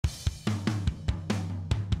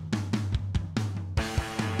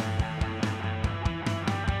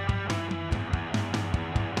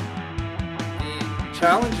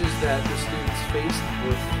challenges that the students faced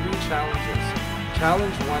were 3 challenges.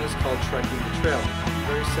 Challenge 1 is called trekking the trail.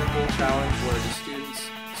 Very simple challenge where the students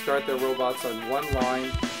start their robots on one line,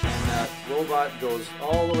 and that robot goes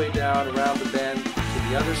all the way down around the bend to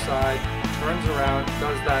the other side, turns around,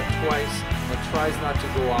 does that twice, and tries not to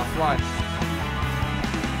go offline.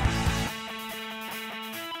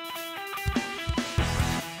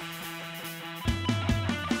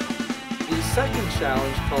 The second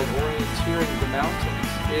challenge, called orienteering the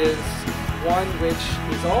mountains, is one which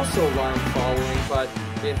is also line following, but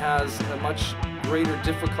it has a much greater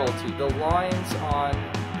difficulty. The lines on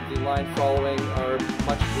the line following are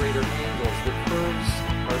much greater angles. The curves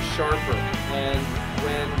are sharper, and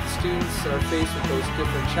when students are faced with those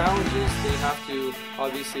different challenges, they have to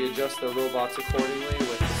obviously adjust their robots accordingly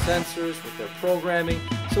with the sensors, with their programming.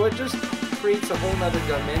 So it just creates a whole other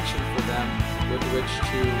dimension for them with which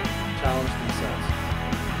to challenge themselves.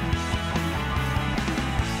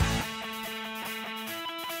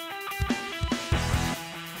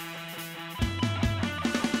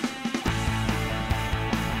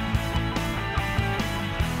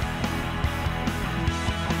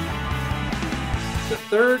 The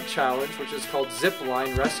third challenge, which is called zip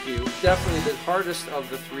line rescue, definitely the hardest of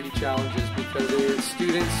the 3 challenges, because the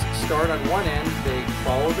students start on one end, they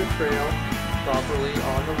follow the trail properly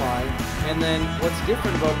on the line, and then what's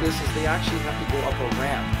different about this is they actually have to go up a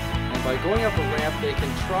ramp. And by going up a ramp, they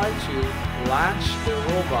can try to latch their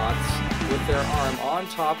robots with their arm on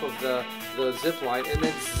top of the zip line, and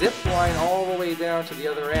then zip line all the way down to the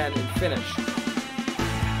other end and finish.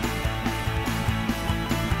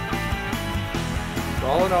 So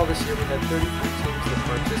all in all, this year we had 33 teams that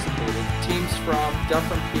participated. Teams from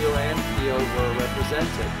Duffein-Peel and Peel were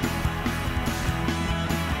represented.